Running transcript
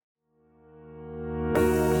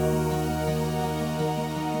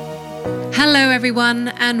Hello, everyone,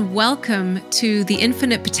 and welcome to the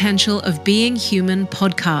Infinite Potential of Being Human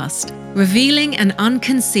podcast, revealing and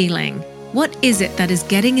unconcealing what is it that is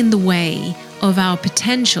getting in the way of our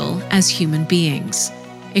potential as human beings,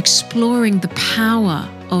 exploring the power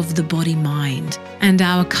of the body-mind and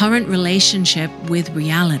our current relationship with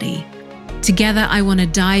reality. Together, I want to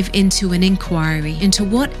dive into an inquiry into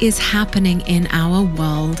what is happening in our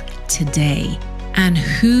world today and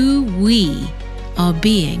who we are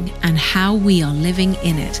being and how we are living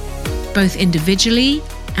in it, both individually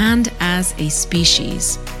and as a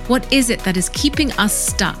species. What is it that is keeping us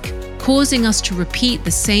stuck, causing us to repeat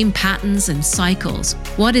the same patterns and cycles?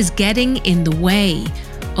 What is getting in the way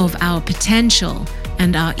of our potential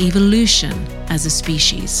and our evolution as a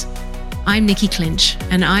species? I'm Nikki Clinch,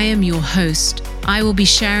 and I am your host. I will be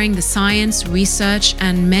sharing the science, research,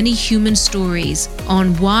 and many human stories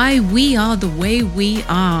on why we are the way we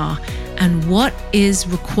are and what is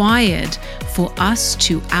required for us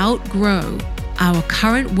to outgrow our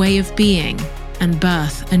current way of being and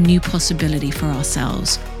birth a new possibility for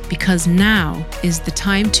ourselves. Because now is the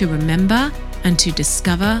time to remember and to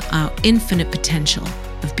discover our infinite potential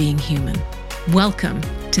of being human. Welcome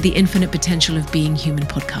to the Infinite Potential of Being Human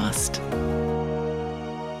podcast.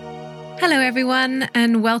 Hello, everyone,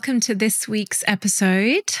 and welcome to this week's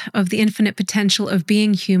episode of the Infinite Potential of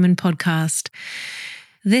Being Human podcast.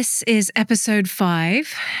 This is episode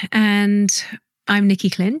 5, and I'm Nikki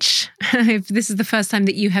Clinch. If this is the first time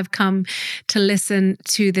that you have come to listen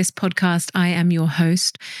to this podcast, I am your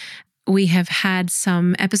host. We have had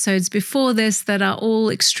some episodes before this that are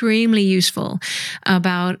all extremely useful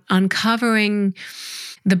about uncovering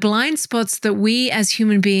the blind spots that we as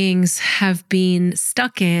human beings have been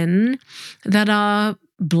stuck in that are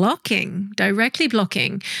directly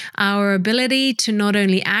blocking our ability to not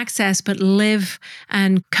only access, but live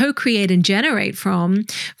and co-create and generate from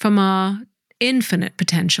our infinite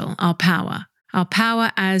potential, our power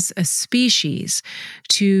as a species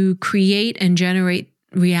to create and generate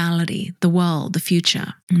reality, the world, the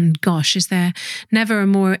future. And gosh, is there never a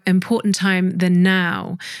more important time than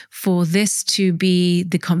now for this to be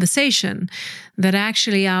the conversation, that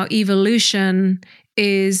actually our evolution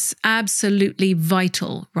is absolutely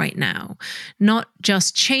vital right now. Not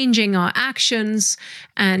just changing our actions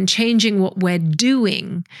and changing what we're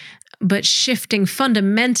doing, but shifting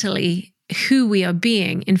fundamentally who we are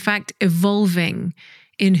being, in fact, evolving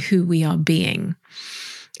in who we are being.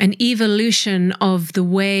 An evolution of the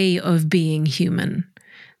way of being human.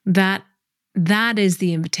 That is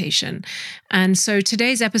the invitation. And so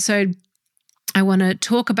today's episode, I want to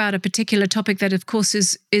talk about a particular topic that, of course,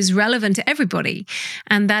 is relevant to everybody,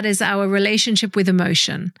 and that is our relationship with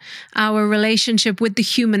emotion, our relationship with the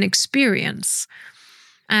human experience.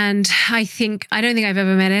 And I don't think I've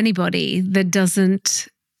ever met anybody that doesn't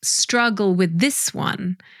struggle with this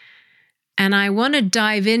one. And I want to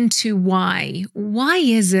dive into why. Why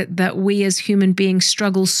is it that we as human beings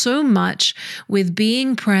struggle so much with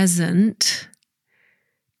being present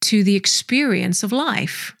to the experience of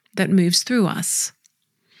life that moves through us?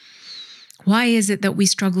 Why is it that we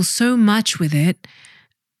struggle so much with it,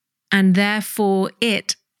 and therefore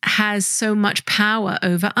it has so much power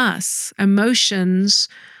over us? Emotions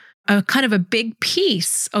are kind of a big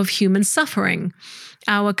piece of human suffering.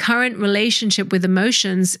 Our current relationship with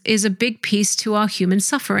emotions is a big piece to our human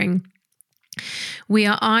suffering. We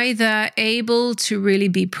are either able to really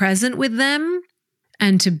be present with them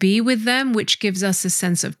and to be with them, which gives us a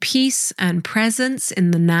sense of peace and presence in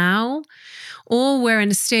the now, or we're in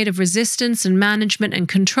a state of resistance and management and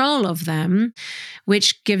control of them,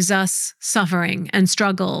 which gives us suffering and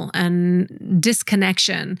struggle and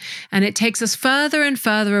disconnection. And it takes us further and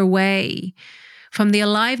further away from the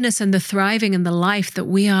aliveness and the thriving and the life that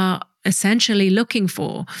we are essentially looking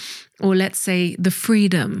for, or let's say the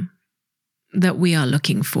freedom that we are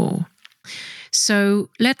looking for. So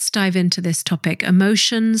let's dive into this topic,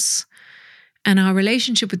 emotions and our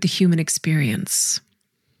relationship with the human experience.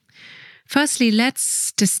 Firstly,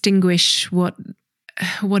 let's distinguish what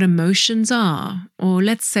emotions are, or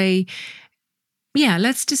let's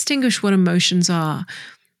distinguish what emotions are.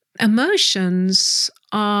 Emotions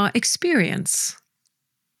are experience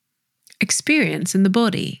in the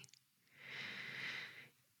body.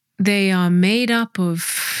 They are made up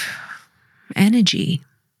of energy,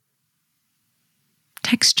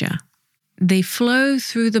 texture. They flow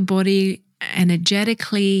through the body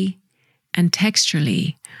energetically and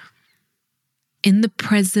texturally in the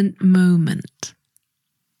present moment.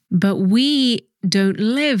 But we don't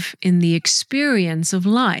live in the experience of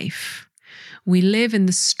life. We live in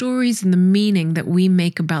the stories and the meaning that we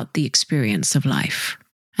make about the experience of life.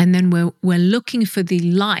 And then we're looking for the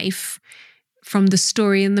life from the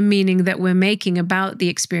story and the meaning that we're making about the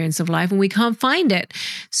experience of life, and we can't find it.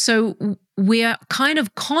 So we are kind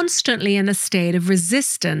of constantly in a state of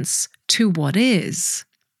resistance to what is.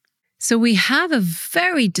 So we have a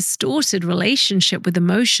very distorted relationship with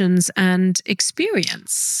emotions and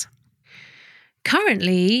experience.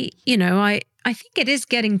 Currently, I think it is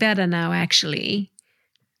getting better now, actually.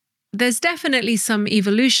 There's definitely some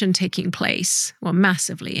evolution taking place, well,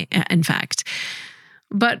 massively, in fact.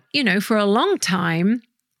 But, for a long time,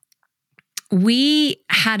 we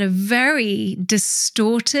had a very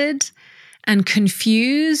distorted and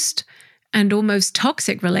confused and almost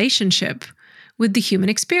toxic relationship with the human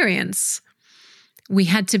experience. We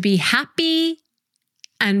had to be happy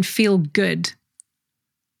and feel good.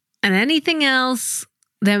 And anything else,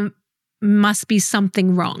 there must be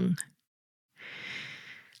something wrong.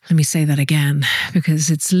 Let me say that again, because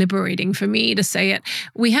it's liberating for me to say it.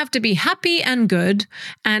 We have to be happy and good,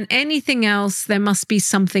 and anything else, there must be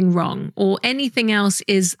something wrong, or anything else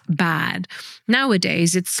is bad.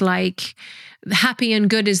 Nowadays, it's like happy and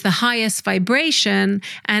good is the highest vibration,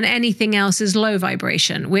 and anything else is low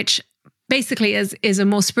vibration, which basically is a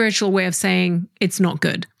more spiritual way of saying it's not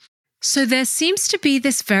good. So there seems to be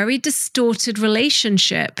this very distorted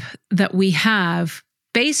relationship that we have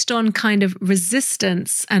based on kind of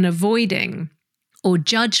resistance and avoiding, or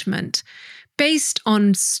judgment based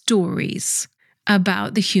on stories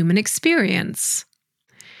about the human experience.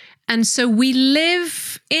 And so we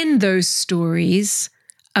live in those stories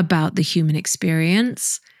about the human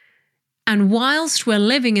experience. And whilst we're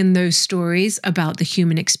living in those stories about the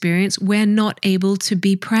human experience, we're not able to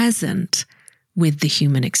be present with the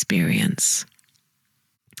human experience.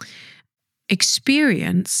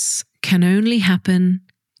 Experience can only happen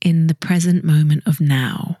in the present moment of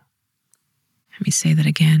now. Let me say that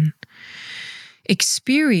again.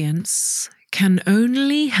 Experience can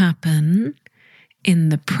only happen in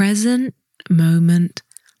the present moment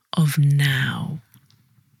of now.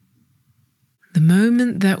 The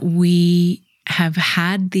moment that we have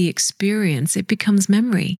had the experience, it becomes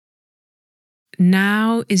memory.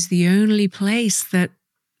 Now is the only place that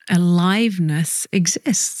aliveness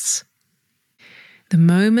exists. The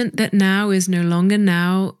moment that now is no longer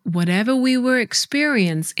now, whatever we were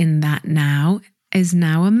experiencing in that now is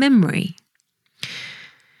now a memory.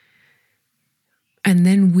 And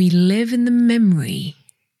then we live in the memory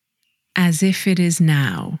as if it is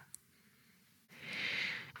now.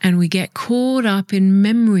 And we get caught up in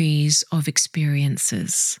memories of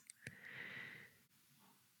experiences.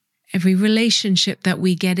 Every relationship that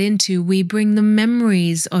we get into, we bring the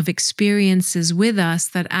memories of experiences with us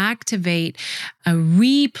that activate a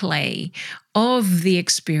replay of the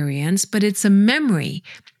experience, but it's a memory.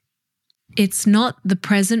 It's not the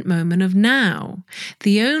present moment of now.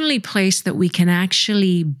 The only place that we can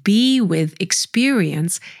actually be with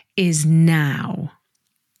experience is now.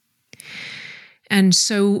 And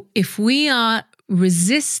so if we are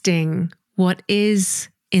resisting what is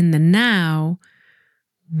in the now,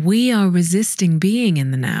 we are resisting being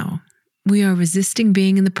in the now. We are resisting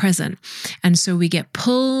being in the present. And so we get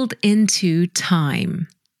pulled into time.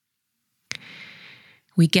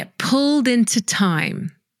 We get pulled into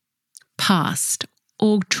time, past,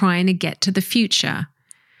 or trying to get to the future.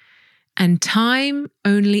 And time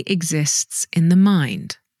only exists in the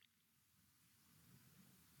mind.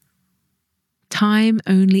 Time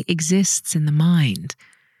only exists in the mind,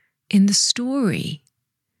 in the story.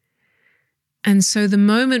 And so the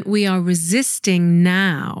moment we are resisting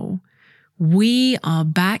now, we are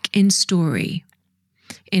back in story.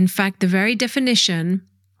 In fact, the very definition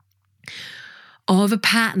of a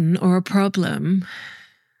pattern or a problem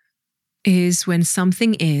is when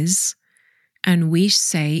something is and we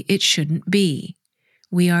say it shouldn't be.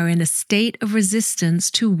 We are in a state of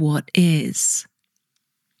resistance to what is.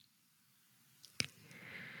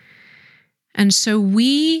 And so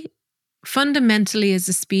we fundamentally as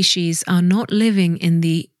a species are not living in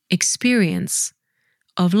the experience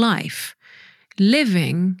of life.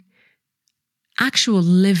 Living, actual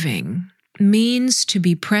living, means to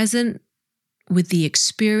be present with the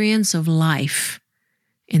experience of life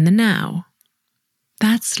in the now.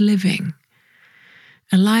 That's living.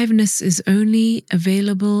 Aliveness is only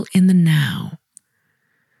available in the now.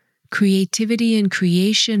 Creativity and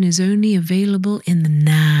creation is only available in the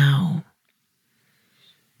now.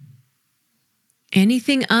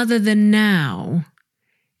 Anything other than now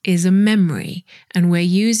is a memory, and we're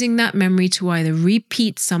using that memory to either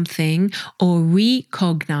repeat something or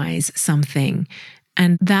recognize something.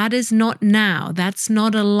 And that is not now. That's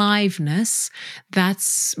not aliveness.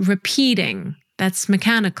 That's repeating. That's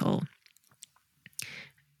mechanical.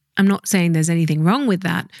 I'm not saying there's anything wrong with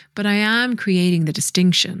that, but I am creating the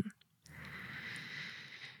distinction.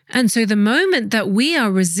 And so the moment that we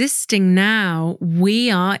are resisting now,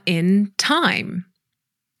 we are in time.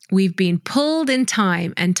 We've been pulled in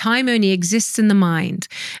time, and time only exists in the mind.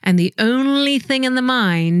 And the only thing in the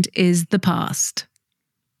mind is the past.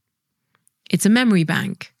 It's a memory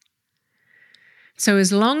bank. So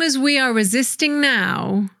as long as we are resisting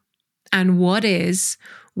now and what is,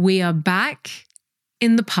 we are back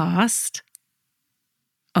in the past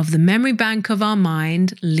of the memory bank of our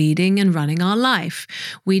mind, leading and running our life.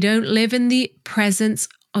 We don't live in the presence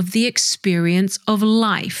of the experience of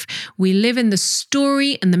life. We live in the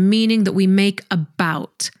story and the meaning that we make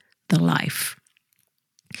about the life.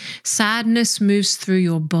 Sadness moves through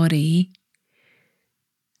your body,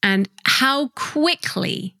 and how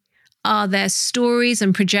quickly are there stories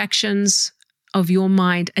and projections of your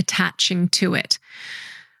mind attaching to it?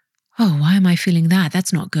 Oh, why am I feeling that?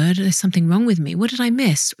 That's not good. There's something wrong with me. What did I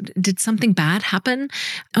miss? Did something bad happen?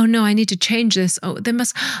 Oh no, I need to change this. Oh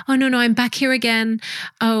no, I'm back here again.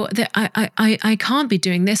 Oh, I can't be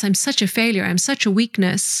doing this. I'm such a failure. I'm such a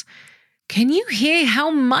weakness. Can you hear how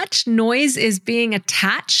much noise is being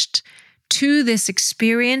attached to this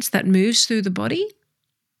experience that moves through the body?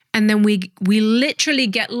 And then we literally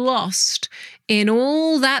get lost in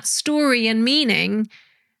all that story and meaning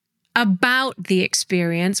about the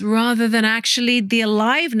experience rather than actually the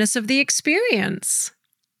aliveness of the experience.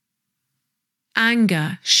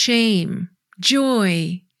 Anger, shame,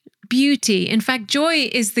 joy, beauty. In fact, joy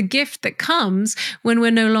is the gift that comes when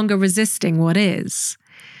we're no longer resisting what is.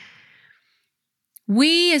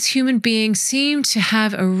 We as human beings seem to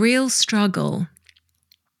have a real struggle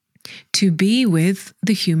to be with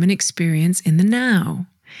the human experience in the now.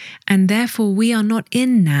 And therefore, we are not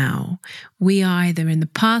in now. We are either in the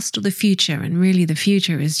past or the future. And really, the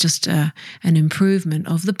future is just an improvement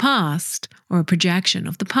of the past or a projection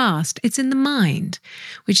of the past. It's in the mind,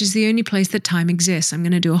 which is the only place that time exists. I'm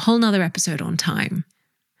going to do a whole nother episode on time.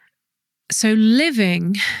 So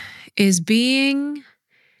living is being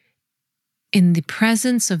in the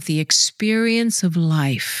presence of the experience of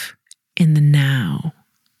life in the now.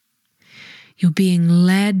 You're being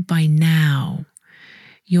led by now.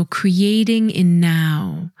 You're creating in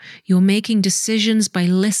now. You're making decisions by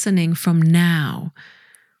listening from now.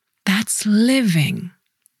 That's living.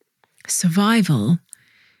 Survival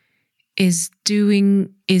is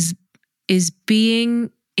being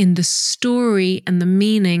in the story and the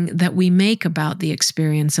meaning that we make about the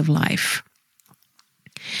experience of life.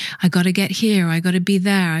 I got to get here. I got to be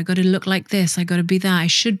there. I got to look like this. I got to be that. I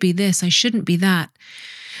should be this. I shouldn't be that.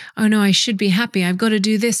 Oh no, I should be happy. I've got to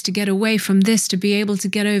do this to get away from this, to be able to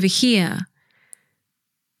get over here.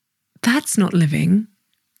 That's not living.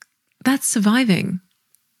 That's surviving.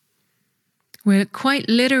 We're quite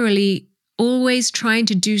literally always trying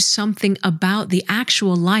to do something about the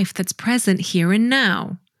actual life that's present here and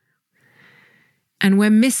now. And we're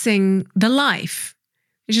missing the life.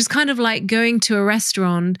 Which is kind of like going to a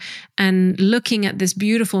restaurant and looking at this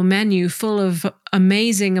beautiful menu full of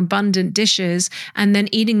amazing, abundant dishes, and then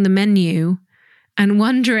eating the menu and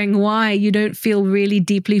wondering why you don't feel really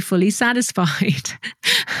deeply, fully satisfied.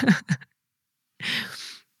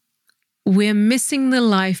 We're missing the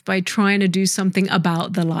life by trying to do something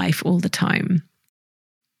about the life all the time.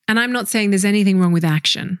 And I'm not saying there's anything wrong with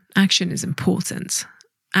action. Action is important.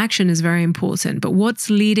 Action is very important, but what's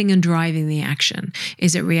leading and driving the action?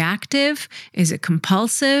 Is it reactive? Is it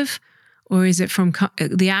compulsive? Or is it from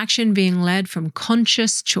the action being led from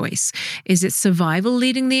conscious choice? Is it survival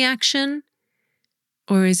leading the action?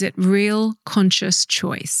 Or is it real conscious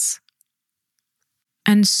choice?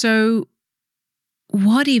 And so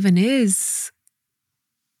what even is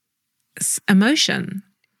emotion?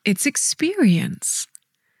 It's experience.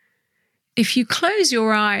 If you close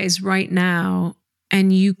your eyes right now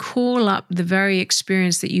and you call up the very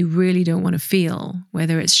experience that you really don't want to feel,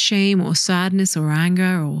 whether it's shame or sadness or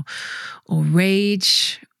anger or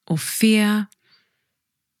rage or fear,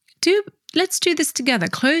 let's do this together.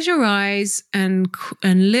 Close your eyes and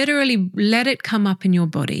literally let it come up in your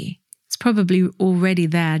body. It's probably already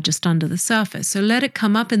there just under the surface. So let it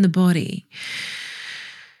come up in the body.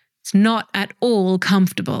 It's not at all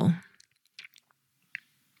comfortable.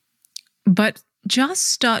 But just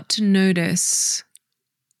start to notice,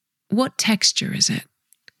 what texture is it?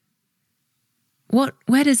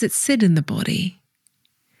 Where does it sit in the body?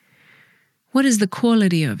 What is the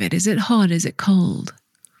quality of it? Is it hot? Is it cold?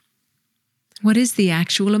 What is the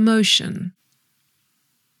actual emotion?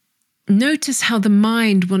 Notice how the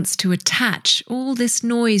mind wants to attach all this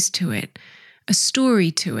noise to it, a story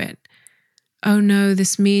to it, oh no,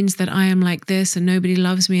 this means that I am like this and nobody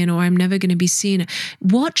loves me, or I'm never going to be seen.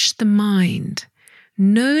 Watch the mind.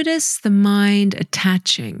 Notice the mind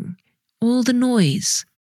attaching, all the noise,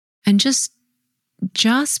 and just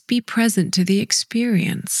be present to the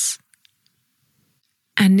experience.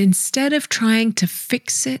 And instead of trying to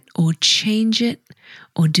fix it or change it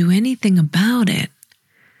or do anything about it,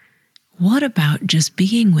 what about just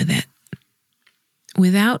being with it?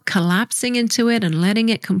 Without collapsing into it and letting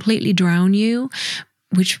it completely drown you,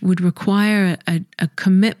 which would require a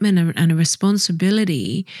commitment and a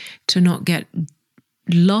responsibility to not get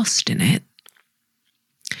lost in it,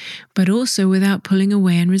 but also without pulling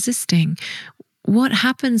away and resisting. What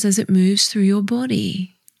happens as it moves through your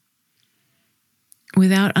body?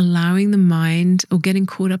 Without allowing the mind or getting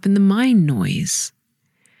caught up in the mind noise.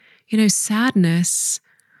 Sadness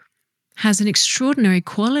has an extraordinary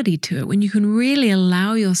quality to it. When you can really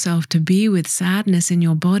allow yourself to be with sadness in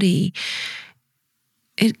your body,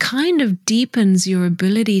 it kind of deepens your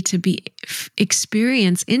ability to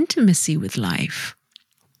experience intimacy with life.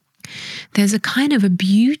 There's a kind of a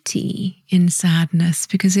beauty in sadness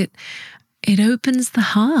because it opens the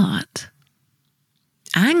heart.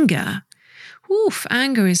 Anger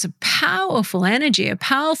is a powerful energy, a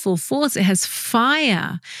powerful force. It has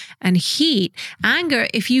fire and heat. Anger,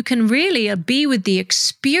 if you can really be with the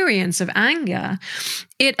experience of anger,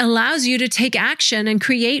 it allows you to take action and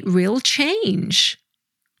create real change.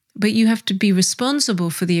 But you have to be responsible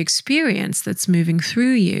for the experience that's moving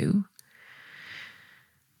through you.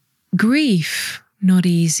 Grief, not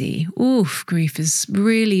easy. Grief is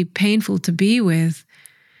really painful to be with.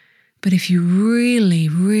 But if you really,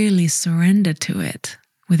 really surrender to it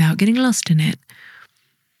without getting lost in it,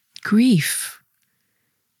 grief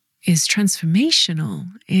is transformational.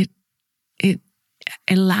 It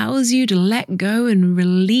allows you to let go and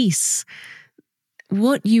release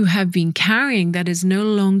what you have been carrying that is no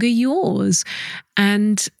longer yours.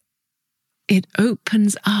 And it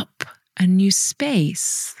opens up a new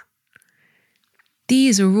space.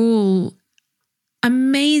 These are all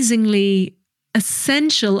amazingly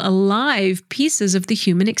essential, alive pieces of the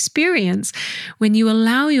human experience. When you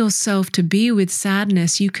allow yourself to be with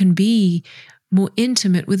sadness, you can be more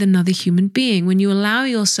intimate with another human being. When you allow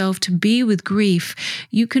yourself to be with grief,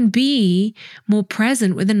 you can be more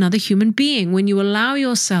present with another human being. When you allow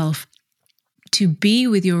yourself to be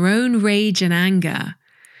with your own rage and anger,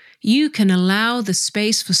 you can allow the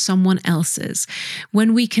space for someone else's.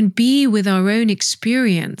 When we can be with our own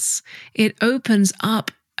experience, it opens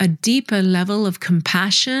up a deeper level of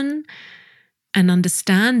compassion and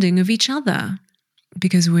understanding of each other,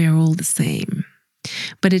 because we are all the same.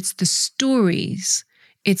 But it's the stories,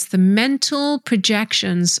 it's the mental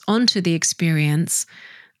projections onto the experience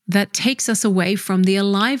that takes us away from the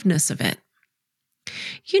aliveness of it.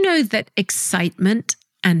 You know that excitement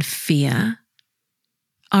and fear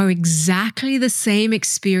are exactly the same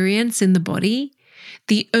experience in the body.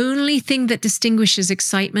 The only thing that distinguishes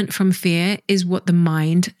excitement from fear is what the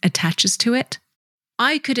mind attaches to it.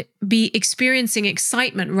 I could be experiencing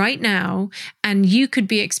excitement right now, and you could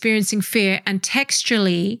be experiencing fear, and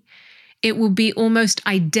textually, it will be almost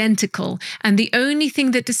identical. And the only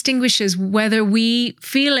thing that distinguishes whether we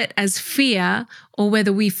feel it as fear or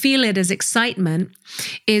whether we feel it as excitement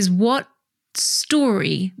is what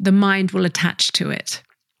story the mind will attach to it.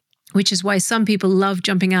 Which is why some people love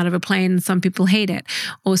jumping out of a plane and some people hate it.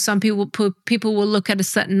 Or some people will look at a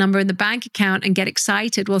certain number in the bank account and get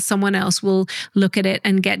excited, while someone else will look at it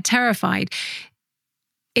and get terrified.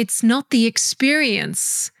 It's not the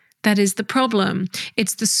experience that is the problem.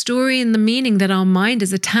 It's the story and the meaning that our mind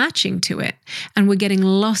is attaching to it. And we're getting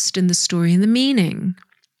lost in the story and the meaning.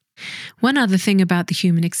 One other thing about the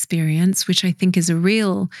human experience, which I think is a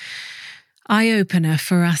real eye-opener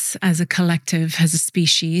for us as a collective, as a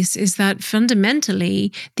species, is that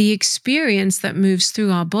fundamentally the experience that moves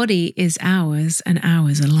through our body is ours and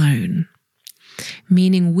ours alone.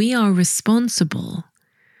 Meaning we are responsible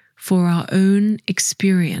for our own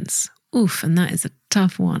experience. And that is a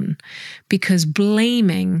tough one, because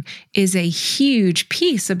blaming is a huge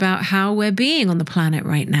piece about how we're being on the planet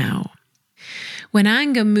right now. When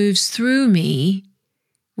anger moves through me,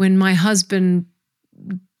 when my husband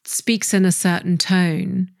speaks in a certain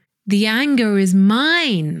tone, the anger is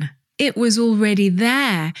mine. It was already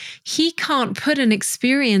there. He can't put an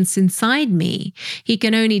experience inside me. He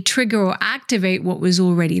can only trigger or activate what was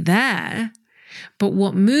already there. But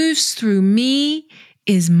what moves through me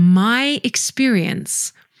is my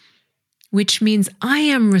experience, which means I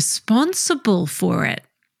am responsible for it,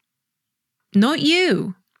 not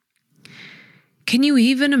you. Can you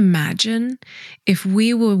even imagine if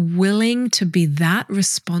we were willing to be that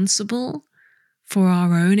responsible for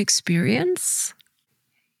our own experience.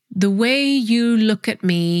 The way you look at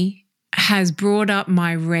me has brought up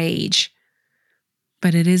my rage,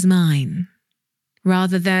 but it is mine.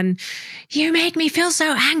 Rather than, you made me feel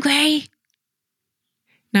so angry.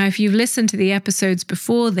 Now, if you've listened to the episodes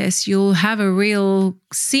before this, you'll have a real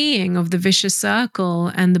seeing of the vicious circle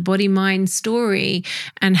and the body-mind story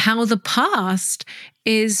and how the past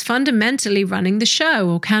is fundamentally running the show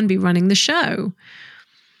or can be running the show.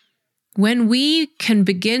 When we can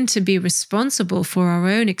begin to be responsible for our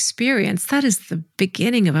own experience, that is the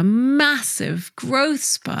beginning of a massive growth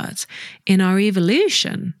spurt in our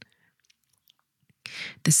evolution.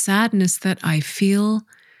 The sadness that I feel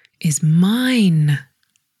is mine.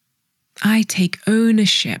 I take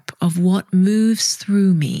ownership of what moves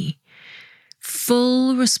through me.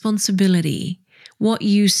 Full responsibility. What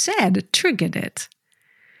you said triggered it.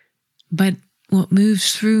 But what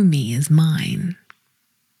moves through me is mine.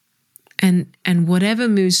 And whatever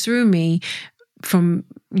moves through me from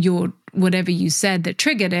whatever you said that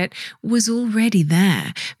triggered it was already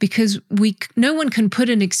there, because no one can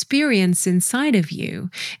put an experience inside of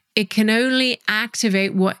you. It can only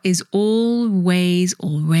activate what is always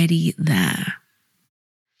already there.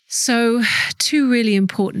 So, two really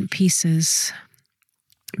important pieces.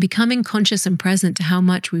 Becoming conscious and present to how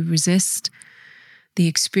much we resist the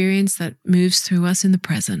experience that moves through us in the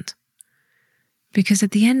present. Because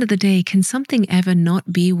at the end of the day, can something ever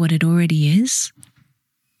not be what it already is?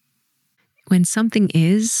 When something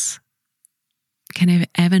is, can it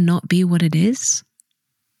ever not be what it is?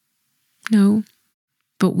 No.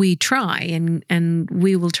 But we try and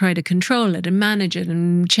we will try to control it and manage it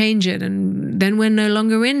and change it. And then we're no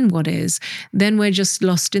longer in what is. Then we're just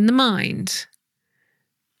lost in the mind.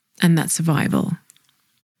 And that's survival.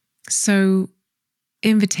 So,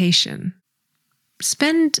 invitation.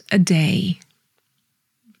 Spend a day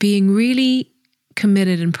being really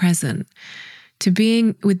committed and present to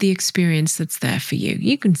being with the experience that's there for you.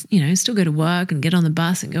 You can, still go to work and get on the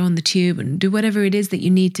bus and go on the tube and do whatever it is that you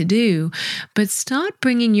need to do, but start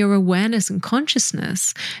bringing your awareness and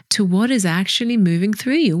consciousness to what is actually moving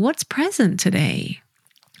through you. What's present today?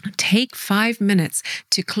 Take 5 minutes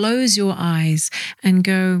to close your eyes and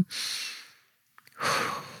go,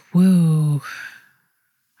 whoa,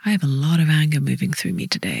 I have a lot of anger moving through me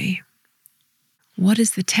today. What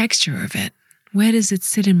is the texture of it? Where does it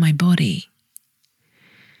sit in my body?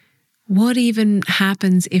 What even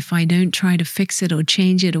happens if I don't try to fix it or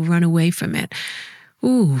change it or run away from it?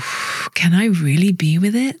 Ooh, can I really be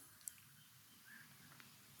with it?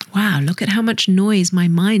 Wow, look at how much noise my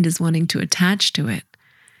mind is wanting to attach to it,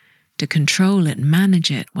 to control it,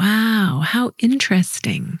 manage it. Wow, how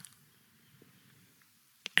interesting.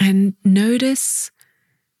 And notice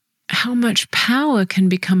how much power can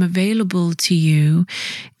become available to you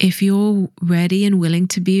if you're ready and willing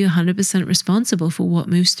to be 100% responsible for what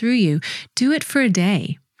moves through you. Do it for a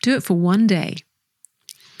day. Do it for one day.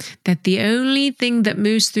 That the only thing that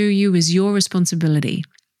moves through you is your responsibility.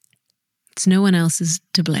 It's no one else's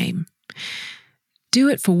to blame. Do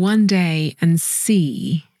it for one day and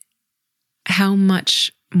see how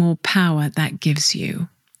much more power that gives you.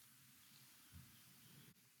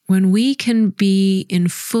 When we can be in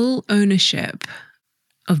full ownership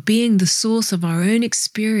of being the source of our own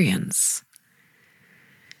experience,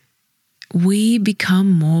 we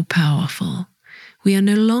become more powerful. We are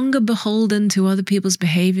no longer beholden to other people's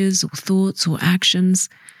behaviors or thoughts or actions.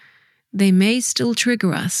 They may still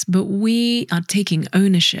trigger us, but we are taking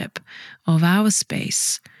ownership of our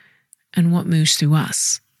space and what moves through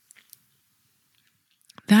us.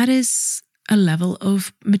 That is a level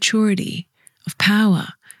of maturity, of power,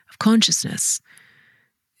 consciousness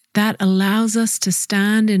that allows us to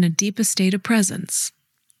stand in a deeper state of presence.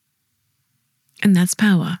 And that's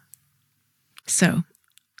power. So,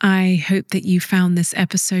 I hope that you found this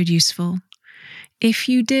episode useful. If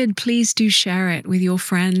you did, please do share it with your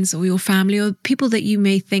friends or your family or people that you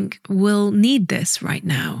may think will need this right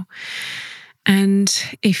now. And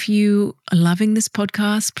if you are loving this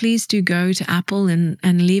podcast, please do go to Apple and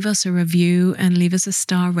leave us a review and leave us a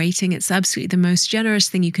star rating. It's absolutely the most generous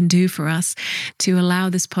thing you can do for us to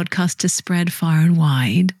allow this podcast to spread far and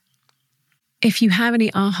wide. If you have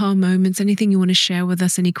any aha moments, anything you want to share with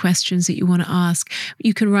us, any questions that you want to ask,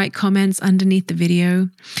 you can write comments underneath the video,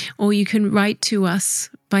 or you can write to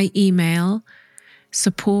us by email,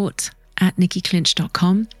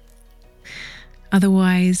 support@nikkiclinch.com.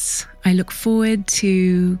 Otherwise, I look forward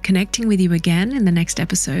to connecting with you again in the next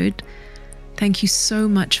episode. Thank you so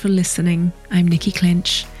much for listening. I'm Nikki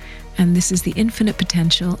Clinch, and this is the Infinite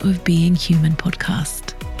Potential of Being Human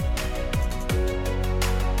podcast.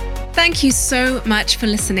 Thank you so much for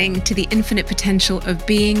listening to the Infinite Potential of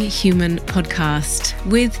Being Human podcast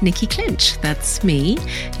with Nikki Clinch. That's me,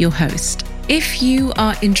 your host. If you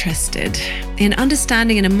are interested in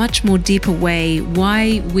understanding in a much more deeper way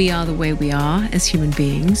why we are the way we are as human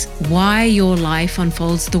beings, why your life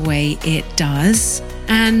unfolds the way it does,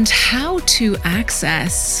 and how to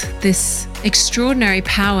access this extraordinary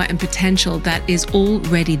power and potential that is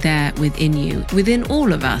already there within you, within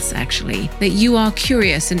all of us actually, that you are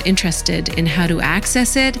curious and interested in how to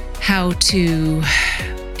access it, how to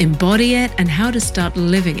embody it, and how to start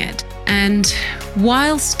living it. And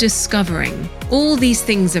whilst discovering all these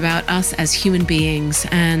things about us as human beings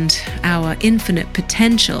and our infinite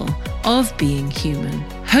potential of being human,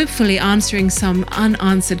 hopefully answering some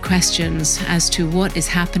unanswered questions as to what is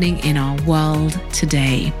happening in our world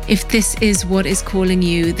today. If this is what is calling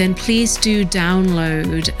you, then please do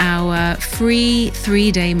download our free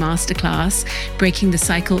 3-day masterclass, Breaking the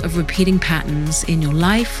Cycle of Repeating Patterns in Your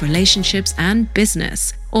Life, Relationships, and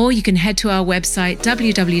Business. Or you can head to our website,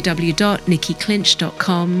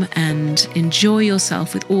 www.nikkiclinch.com, and enjoy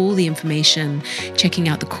yourself with all the information, checking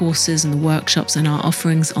out the courses and the workshops and our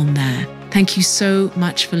offerings on there. Thank you so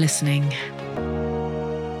much for listening.